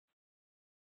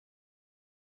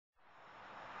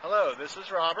Hello, this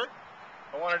is Robert.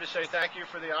 I wanted to say thank you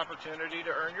for the opportunity to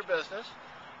earn your business.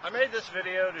 I made this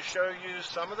video to show you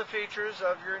some of the features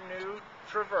of your new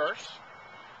Traverse,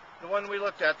 the one we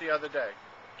looked at the other day.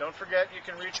 Don't forget you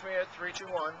can reach me at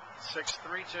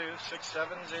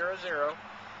 321-632-6700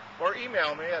 or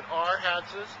email me at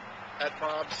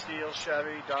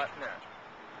rhatzes@bobsteelechevy.net.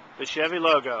 The Chevy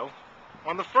logo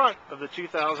on the front of the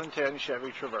 2010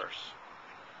 Chevy Traverse.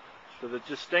 So the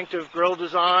distinctive grille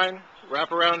design,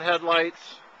 wraparound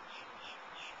headlights,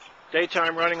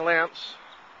 daytime running lamps,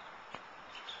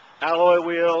 alloy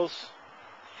wheels,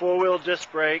 four-wheel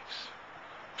disc brakes,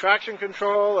 traction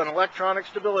control and electronic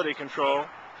stability control,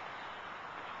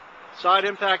 side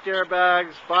impact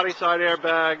airbags, body side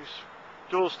airbags,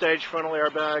 dual stage frontal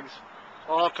airbags,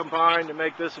 all combined to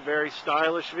make this a very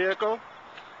stylish vehicle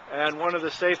and one of the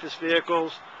safest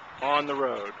vehicles on the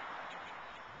road.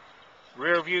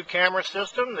 Rear view camera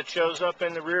system that shows up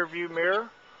in the rear view mirror,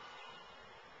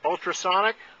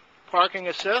 ultrasonic parking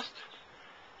assist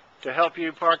to help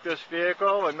you park this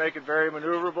vehicle and make it very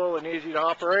maneuverable and easy to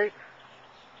operate.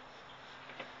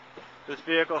 This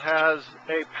vehicle has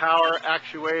a power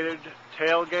actuated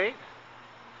tailgate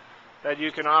that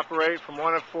you can operate from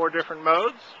one of 4 different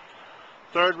modes.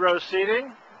 Third row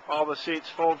seating, all the seats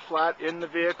fold flat in the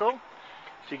vehicle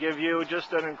to give you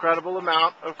just an incredible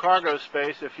amount of cargo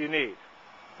space if you need.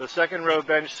 The second row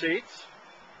bench seats,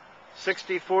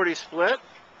 60-40 split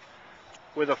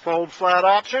with a fold flat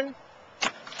option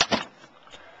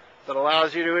that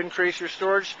allows you to increase your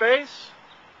storage space.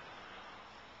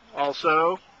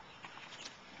 Also,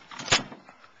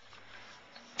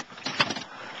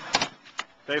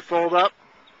 they fold up.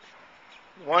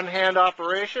 One-hand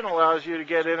operation allows you to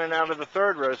get in and out of the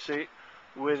third row seat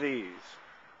with ease.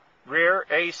 Rear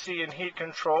AC and heat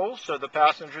controls so the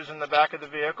passengers in the back of the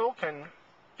vehicle can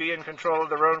be in control of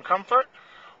their own comfort.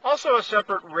 Also a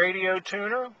separate radio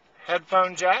tuner,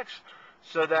 headphone jacks,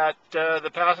 so that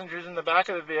the passengers in the back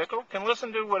of the vehicle can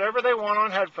listen to whatever they want on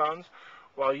headphones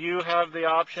while you have the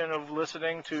option of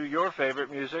listening to your favorite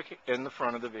music in the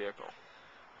front of the vehicle.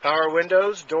 Power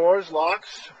windows, doors,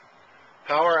 locks,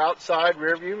 power outside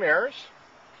rear view mirrors.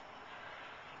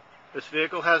 This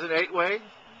vehicle has an 8-way,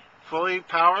 fully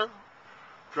power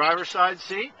driver's side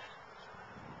seat,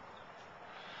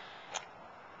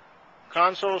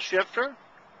 console shifter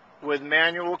with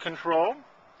manual control,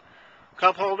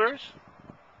 cup holders,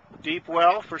 deep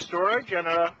well for storage, and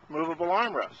a movable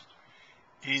armrest.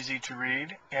 Easy to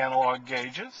read analog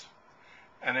gauges,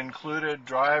 an included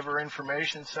driver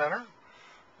information center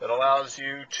that allows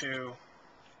you to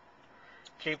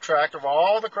keep track of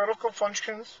all the critical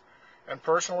functions and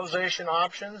personalization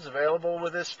options available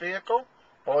with this vehicle.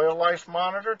 Oil life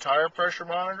monitor, tire pressure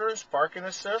monitors, parking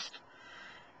assist,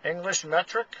 English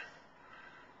metric.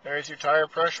 There's your tire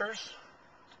pressures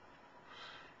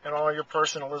and all your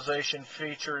personalization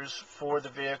features for the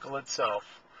vehicle itself.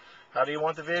 How do you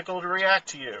want the vehicle to react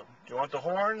to you? Do you want the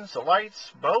horns, the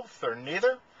lights, both, or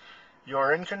neither?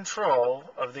 You're in control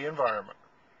of the environment.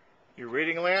 Your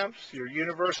reading lamps, your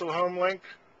universal home link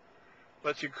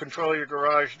lets you control your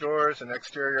garage doors and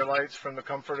exterior lights from the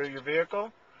comfort of your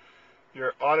vehicle.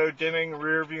 Your auto-dimming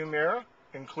rear view mirror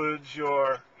includes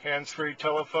your hands-free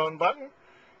telephone button,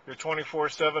 your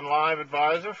 24/7 live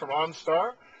advisor from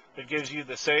OnStar that gives you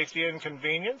the safety and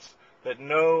convenience that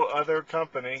no other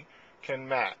company can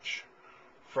match.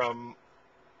 From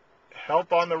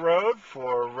help on the road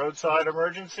for roadside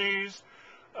emergencies,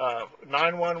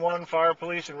 911 fire,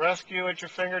 police, and rescue at your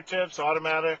fingertips,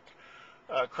 automatic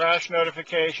crash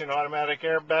notification, automatic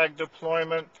airbag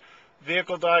deployment,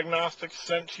 vehicle diagnostics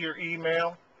sent to your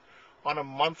email on a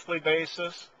monthly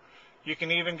basis. You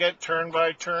can even get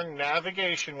turn-by-turn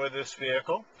navigation with this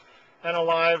vehicle, and a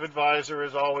live advisor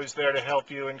is always there to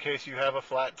help you in case you have a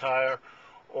flat tire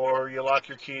or you lock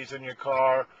your keys in your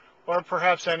car, or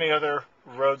perhaps any other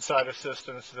roadside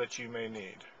assistance that you may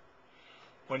need.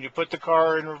 When you put the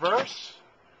car in reverse,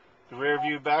 the rear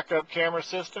view backup camera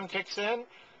system kicks in,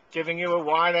 giving you a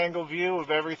wide-angle view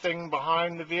of everything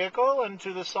behind the vehicle and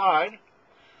to the side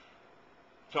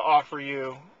to offer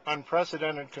you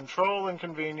unprecedented control and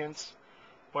convenience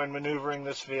when maneuvering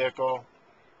this vehicle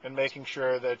and making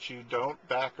sure that you don't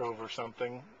back over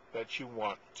something that you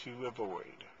want to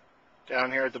avoid.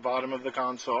 Down here at the bottom of the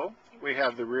console, we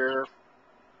have the rear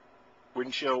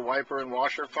windshield wiper and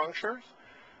washer functions,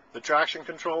 the traction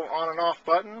control on and off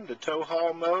button, the tow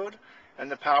haul mode, and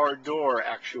the power door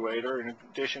actuator, in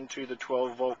addition to the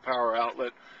 12-volt power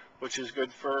outlet, which is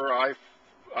good for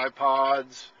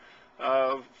iPods,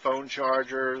 phone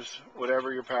chargers,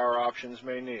 whatever your power options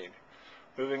may need.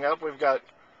 Moving up, we've got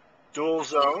dual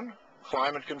zone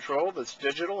climate control that's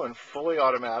digital and fully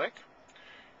automatic.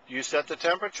 You set the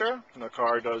temperature, and the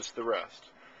car does the rest.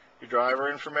 Your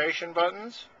driver information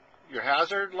buttons, your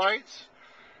hazard lights,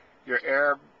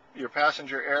 your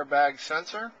passenger airbag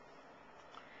sensor,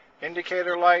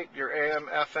 indicator light, your AM,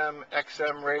 FM,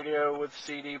 XM radio with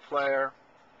CD player.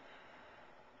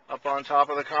 Up on top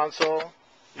of the console,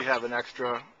 you have an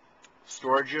extra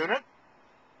storage unit,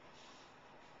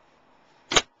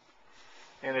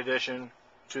 in addition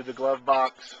to the glove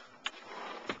box,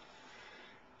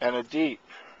 and a deep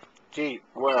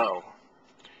well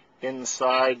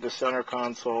inside the center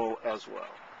console as well.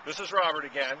 This is Robert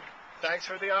again. Thanks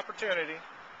for the opportunity.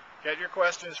 Get your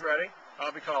questions ready.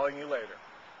 I'll be calling you later.